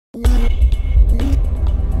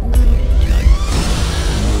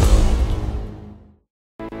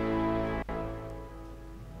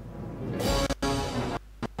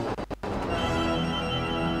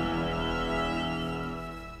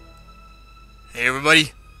Hey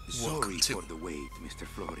everybody, Sorry welcome to for the wait, Mr.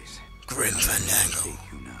 Flores. Grim Fandango.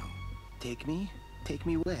 Take you now. Take me? Take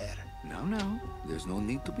me where? No. There's no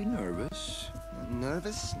need to be nervous.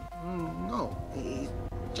 Nervous? No.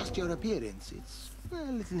 Just your appearance. It's a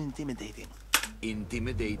little intimidating.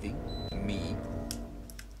 Intimidating? Me?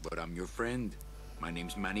 But I'm your friend. My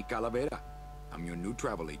name's Manny Calavera. I'm your new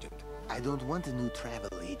travel agent. I don't want a new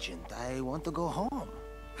travel agent. I want to go home.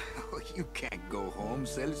 You can't go home,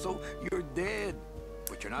 Celso. You're dead.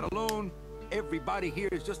 But you're not alone. Everybody here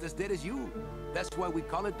is just as dead as you. That's why we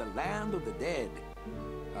call it the land of the dead.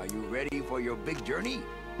 Are you ready for your big journey?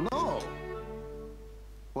 No.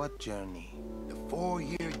 What journey? The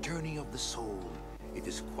 4-year journey of the soul. It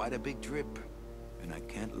is quite a big trip. And I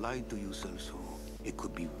can't lie to you, Celso. It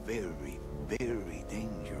could be very, very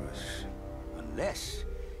dangerous. Unless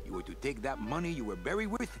you were to take that money you were buried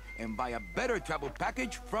with and buy a better travel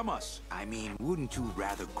package from us. I mean, wouldn't you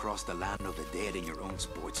rather cross the land of the dead in your own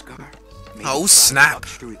sports car? Maybe Oh, fly a snap.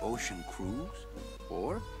 luxury ocean cruise?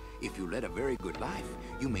 Or, if you led a very good life,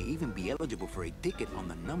 you may even be eligible for a ticket on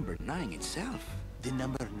the number 9 itself. The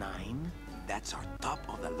number 9? That's our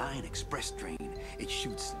top-of-the-line express train. It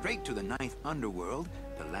shoots straight to the 9th underworld,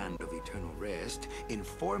 the land of eternal rest, in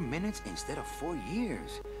 4 minutes instead of 4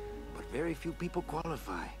 years. But very few people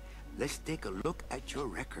qualify. Let's take a look at your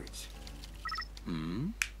records.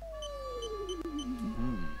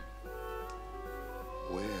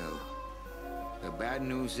 Well, the bad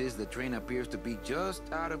news is the train appears to be just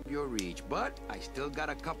out of your reach, but I still got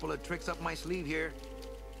a couple of tricks up my sleeve here.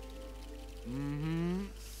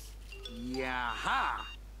 Yaha!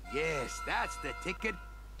 Yes, that's the ticket.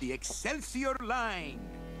 The Excelsior line.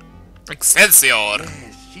 Excelsior!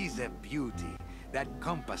 Yes, she's a beauty. That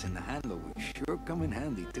compass in the handle will sure come in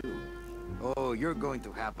handy, too. Oh, you're going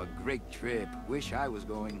to have a great trip. Wish I was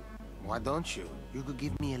going. Why don't you? You could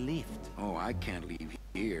give me a lift. Oh, I can't leave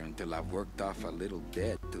here until I've worked off a little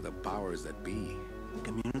debt to the powers that be.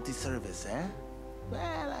 Community service, eh?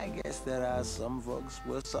 Well, I guess there are some folks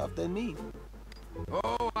worse off than me.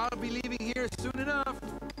 Oh, I'll be leaving here soon enough.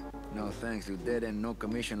 No thanks to dead and no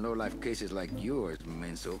commission low-life cases like yours,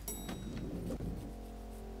 Menso.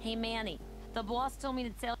 Hey, Manny. The boss told me to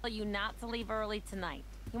tell you not to leave early tonight.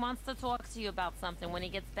 He wants to talk to you about something when he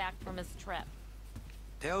gets back from his trip.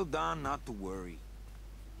 Tell Don not to worry.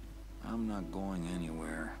 I'm not going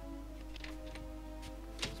anywhere.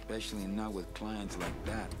 Especially not with clients like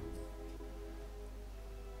that.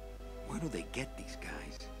 Where do they get these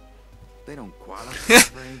guys? They don't qualify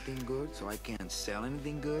for anything good, so I can't sell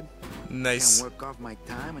anything good. Nice. Can't work off my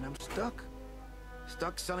time, and I'm stuck.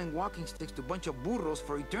 Stuck selling walking sticks to a bunch of burros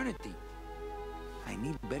for eternity. I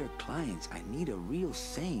need better clients. I need a real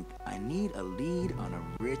saint. I need a lead on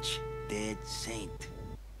a rich, dead saint.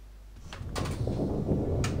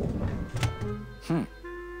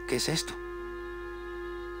 ¿Qué es esto?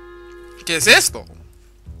 ¿Qué es esto?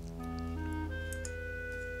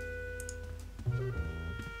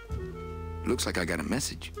 Looks like I got a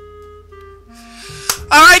message.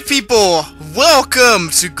 Alright people,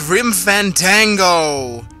 welcome to Grim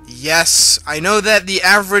Fandango. Yes, I know that the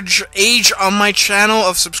average age on my channel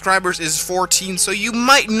of subscribers is 14, so you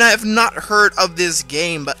might have not heard of this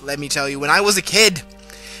game, but let me tell you, when I was a kid,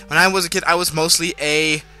 I was mostly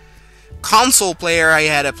a console player. I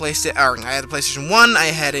had a PlayStation 1, I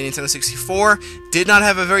had a Nintendo 64, did not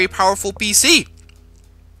have a very powerful PC.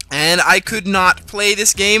 And I could not play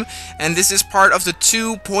this game, and this is part of the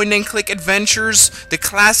 2 point-and-click adventures, the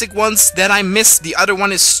classic ones that I missed. The other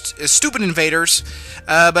one is Stupid Invaders,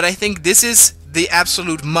 but I think this is the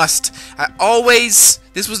absolute must.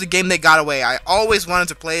 This was the game that got away. I always wanted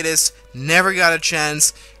to play this, never got a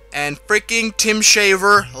chance, and freaking Tim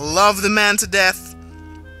Schafer, love the man to death,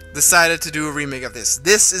 decided to do a remake of this.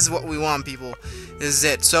 This is what we want, people. This is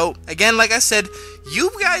it. So, again, like I said,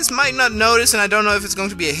 you guys might not notice, and I don't know if it's going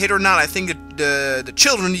to be a hit or not. I think the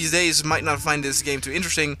children these days might not find this game too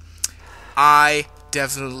interesting. I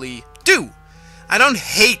definitely do. I don't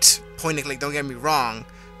hate point-and-click, don't get me wrong.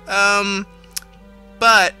 But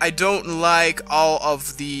I don't like all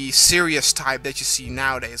of the serious type that you see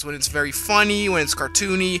nowadays. When it's very funny, when it's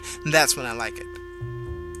cartoony, that's when I like it.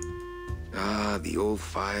 Ah, the old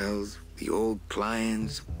files, the old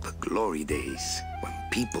clients, the glory days, when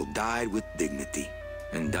people died with dignity,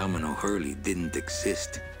 and Domino Hurley didn't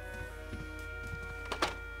exist.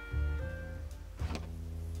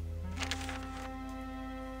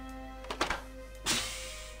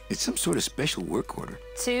 It's some sort of special work order.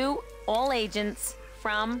 To all agents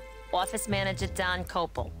from Office Manager Don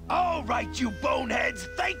Copel. All right, you boneheads,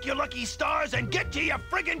 thank your lucky stars and get to your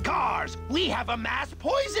friggin' cars. We have a mass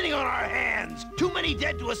poisoning on our hands. Too many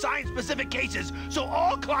dead to assign specific cases, so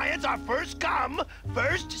all clients are first come,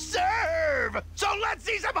 first serve. So let's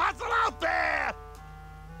see some hustle out there.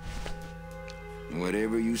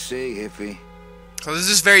 Whatever you say, Jefe. So this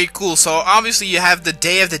is very cool. So obviously you have the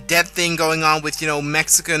Day of the Dead thing going on with, you know,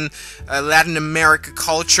 Mexican, Latin America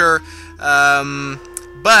culture.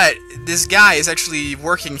 But this guy is actually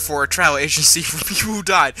working for a travel agency for people who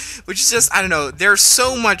died, which is just, I don't know, there's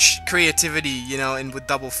so much creativity, you know, and with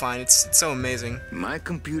Double Fine, it's so amazing. My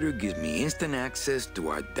computer gives me instant access to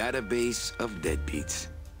our database of deadbeats.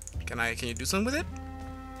 Can you do something with it?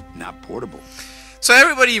 Not portable. So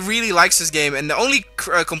everybody really likes this game, and the only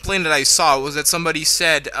complaint that I saw was that somebody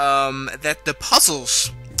said that the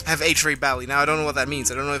puzzles have aged very badly. Now I don't know what that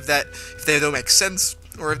means. I don't know if they don't make sense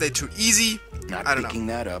or if they're too easy. Not I don't picking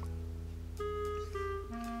know. that up.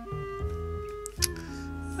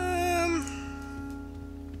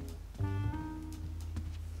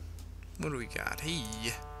 What do we got? Hey,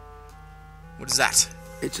 what is that?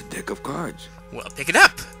 It's a deck of cards. Well, pick it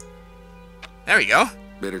up. There we go.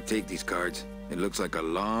 Better take these cards. It looks like a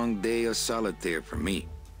long day of solitaire for me.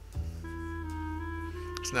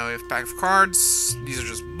 So now we have a pack of cards. These are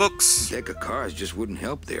just books. Deck of cards just wouldn't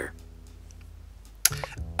help there.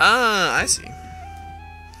 I see.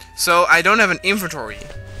 So I don't have an inventory.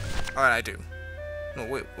 Alright, I do. No,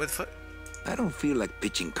 wait, what the fuck? I don't feel like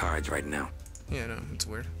pitching cards right now. Yeah, no, it's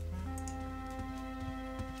weird.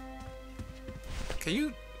 Can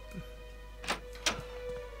you...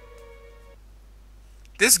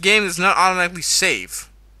 This game does not automatically save.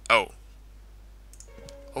 Oh.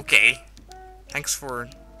 Okay. Thanks for...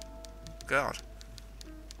 God.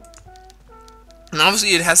 And obviously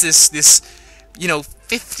it has this, you know,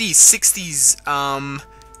 50s, 60s,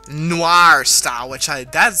 noir style, which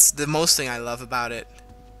that's the most thing I love about it.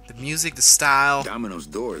 The music, the style. Domino's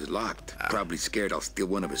door is locked. Probably scared I'll steal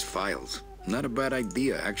one of his files. Not a bad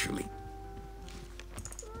idea, actually.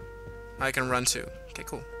 I can run too. Okay,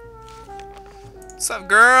 cool. What's up,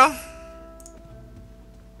 girl?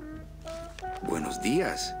 Buenos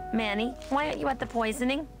dias. Manny, why aren't you at the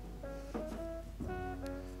poisoning?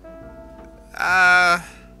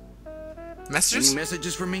 Messages? Any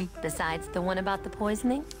messages for me? Besides the one about the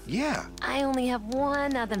poisoning? Yeah. I only have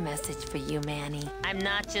one other message for you, Manny. I'm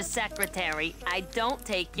not your secretary. I don't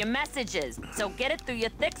take your messages. So get it through your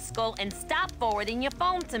thick skull and stop forwarding your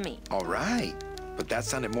phone to me. All right, but that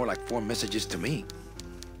sounded more like 4 messages to me.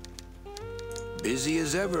 Busy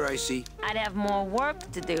as ever, I see. I'd have more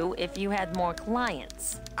work to do if you had more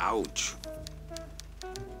clients. Ouch.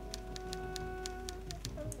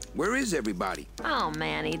 Where is everybody? Oh,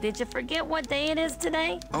 Manny, did you forget what day it is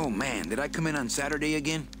today? Oh man, did I come in on Saturday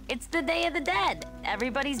again? It's the Day of the Dead.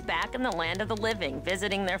 Everybody's back in the land of the living,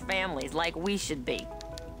 visiting their families like we should be.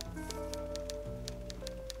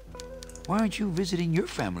 Why aren't you visiting your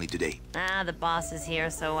family today? Ah, the boss is here,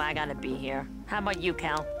 so I gotta be here. How about you,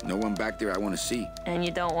 Cal? No one back there I want to see. And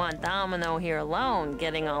you don't want Domino here alone,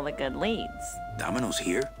 getting all the good leads. Domino's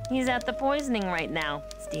here? He's at the poisoning right now,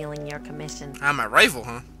 stealing your commission. Ah, my rival,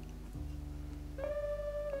 huh?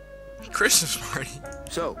 Christmas party.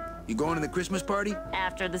 So, you going to the Christmas party?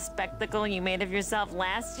 After the spectacle you made of yourself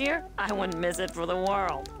last year, I wouldn't miss it for the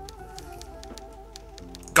world.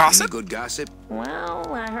 Any Gossip? good gossip?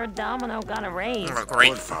 Well, I heard Domino got a raise. Oh,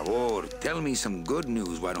 great. Por favor, tell me some good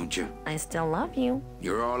news, why don't you? I still love you.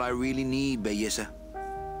 You're all I really need, belleza.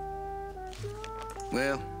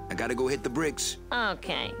 Well, I gotta go hit the bricks.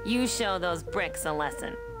 Okay, you show those bricks a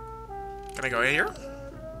lesson. Can I go here?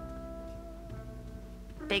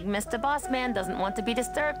 Big Mr. Bossman doesn't want to be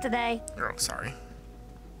disturbed today. Oh, sorry.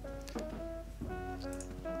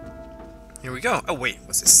 Here we go. Oh, wait.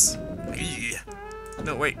 What's this? Eee.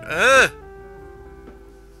 No, wait.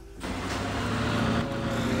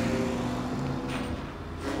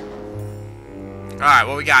 Alright,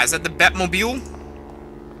 what we got? Is that the Batmobile?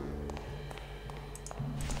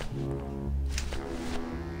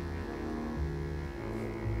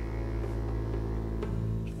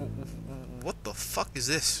 What the fuck is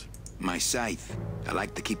this? My scythe. I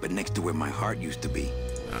like to keep it next to where my heart used to be.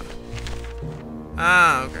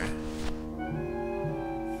 Ah, okay.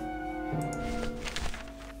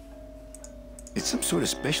 It's some sort of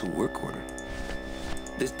special work order.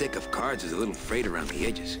 This deck of cards is a little frayed around the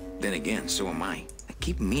edges. Then again, so am I. I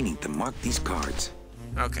keep meaning to mark these cards.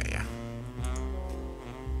 Okay, yeah.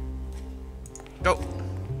 Go.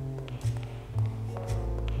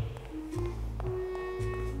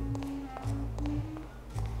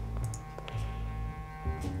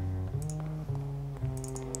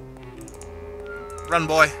 Run,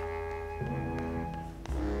 boy.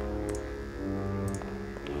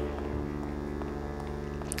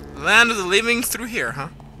 Land of the living through here, huh?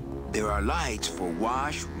 There are lights for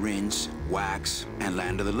wash, rinse, wax, and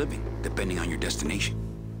land of the living, depending on your destination.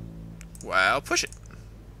 Well, push it.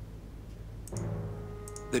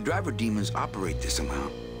 The driver demons operate this somehow,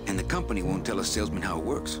 and the company won't tell a salesman how it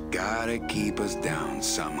works. Gotta keep us down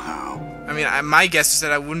somehow. I mean, my guess is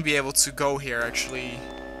that I wouldn't be able to go here, actually.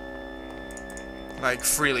 Like,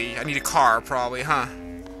 freely. I need a car, probably, huh?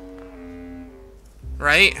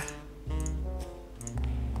 Right?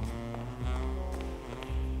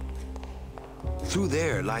 Through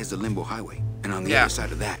there lies the Limbo Highway, and on the Yeah. other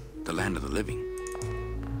side of that, the land of the living.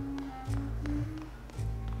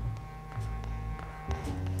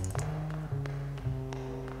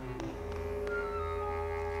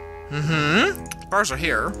 Cars are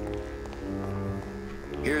here.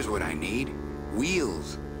 Here's what I need.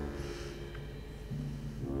 Wheels.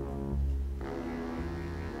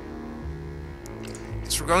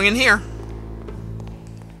 So we're going in here.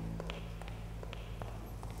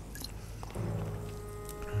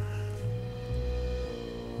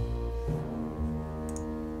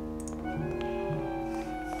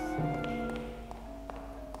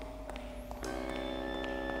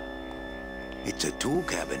 It's a tool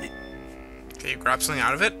cabinet. Okay, you grab something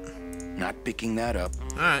out of it. Not picking that up.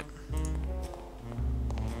 Alright.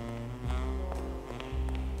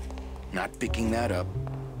 Not picking that up.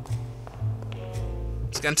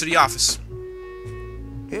 Let's get into the office.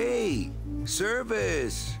 Hey,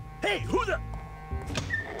 service. Hey, who the...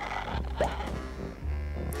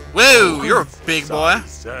 Whoa, you're a big boy. Sorry,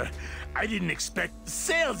 sir. I didn't expect...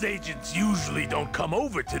 Sales agents usually don't come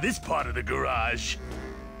over to this part of the garage.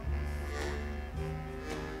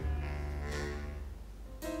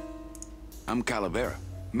 I'm Calavera.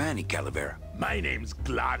 Manny Calavera. My name's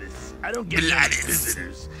Gladys. I don't get many Gladys.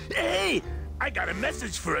 visitors. Hey, I got a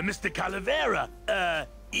message for a Mr. Calavera.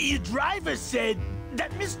 Your driver said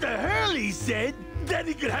that Mr. Hurley said that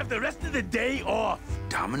he could have the rest of the day off.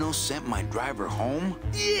 Domino sent my driver home?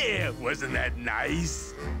 Yeah, wasn't that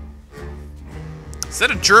nice? Is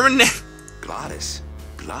that a German name? Gladys.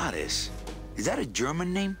 Gladys? Is that a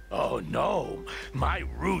German name? Oh no, my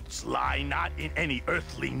roots lie not in any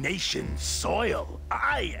earthly nation's soil.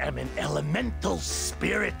 I am an elemental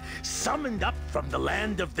spirit summoned up from the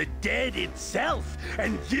land of the dead itself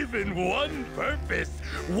and given one purpose,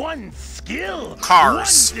 one skill,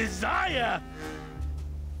 Cars. one desire.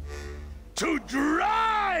 To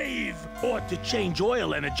drive! Or to change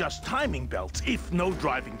oil and adjust timing belts if no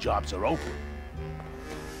driving jobs are open.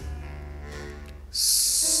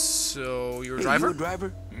 So, you're a Hey, driver? you a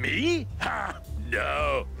driver? Me? Ha!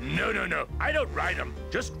 No. No. I don't ride them,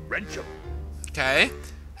 just rent them. Okay.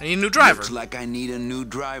 I need a new driver. Looks like I need a new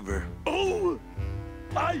driver. Oh!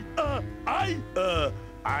 I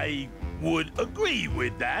would agree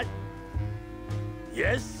with that.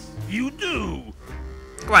 Yes, you do.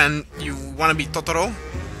 Come on, you want to be Totoro?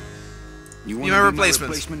 You You want my to be my replacement.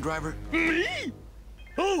 replacement driver? Me?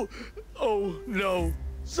 Oh, no.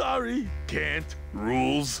 Sorry, can't.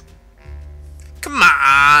 Rules. Come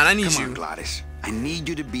on, I need Come you. on, Gladys. I need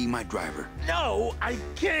you to be my driver. No, I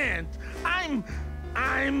can't. I'm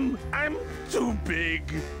too big.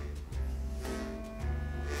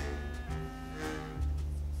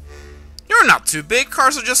 You're not too big,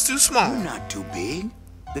 cars are just too small. You're not too big.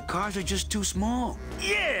 The cars are just too small.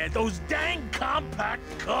 Yeah, those dang compact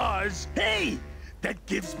cars. Hey, that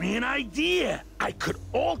gives me an idea. I could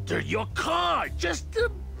alter your car just a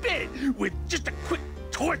bit with just a quick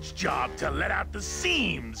torch job to let out the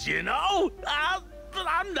seams, you know? But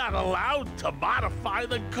I'm not allowed to modify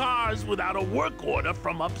the cars without a work order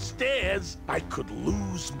from upstairs. I could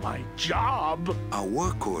lose my job. A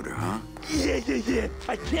work order, huh? Yeah.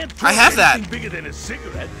 I can't I have that. anything bigger than a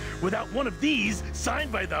cigarette without one of these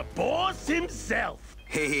signed by the boss himself.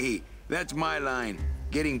 Hey, that's my line.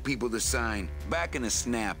 Getting people to sign. Back in a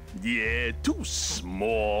snap. Yeah, too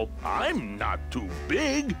small. I'm not too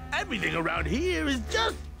big. Everything around here is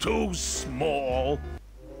just too small.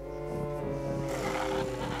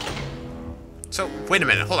 So, wait a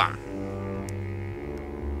minute, hold on.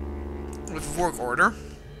 With work order.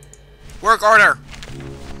 Work order!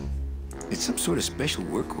 It's some sort of special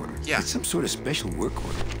work order. Yeah. It's some sort of special work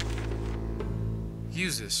order.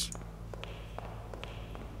 Use this.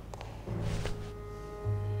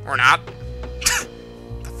 Or not.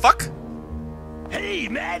 The fuck? Hey,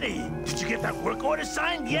 Manny! Did you get that work order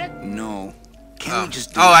signed yet? No. Can't we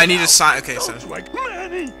just do Oh, it I need now? to sign. Okay, so. Sounds like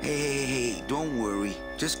Manny! Hey, don't worry.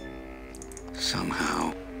 Just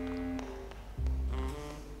somehow.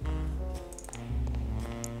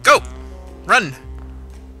 Go! Run!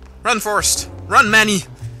 Run, Forrest! Run, Manny!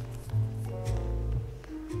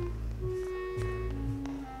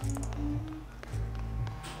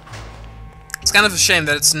 It's kind of a shame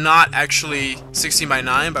that it's not actually 16 by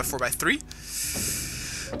 9, but 4 by 3.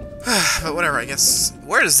 But whatever, I guess.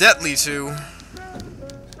 Where does that lead to?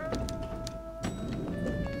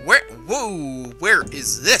 Where? Whoa! Where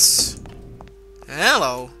is this?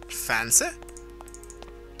 Hello, fancy.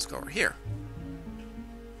 Let's go over here.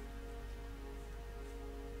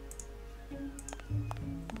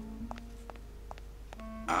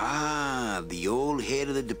 Ah, the old head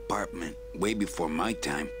of the department. Way before my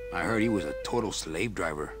time. I heard he was a total slave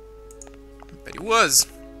driver. Bet he was.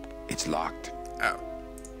 It's locked. Oh.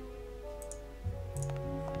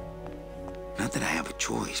 Not that I have a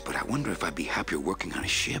choice, but I wonder if I'd be happier working on a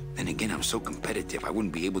ship. Then again, I'm so competitive, I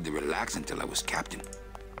wouldn't be able to relax until I was captain.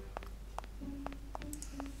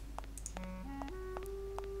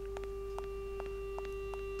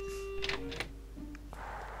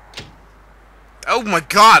 Oh my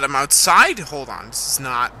god, I'm outside? Hold on, this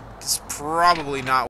is probably not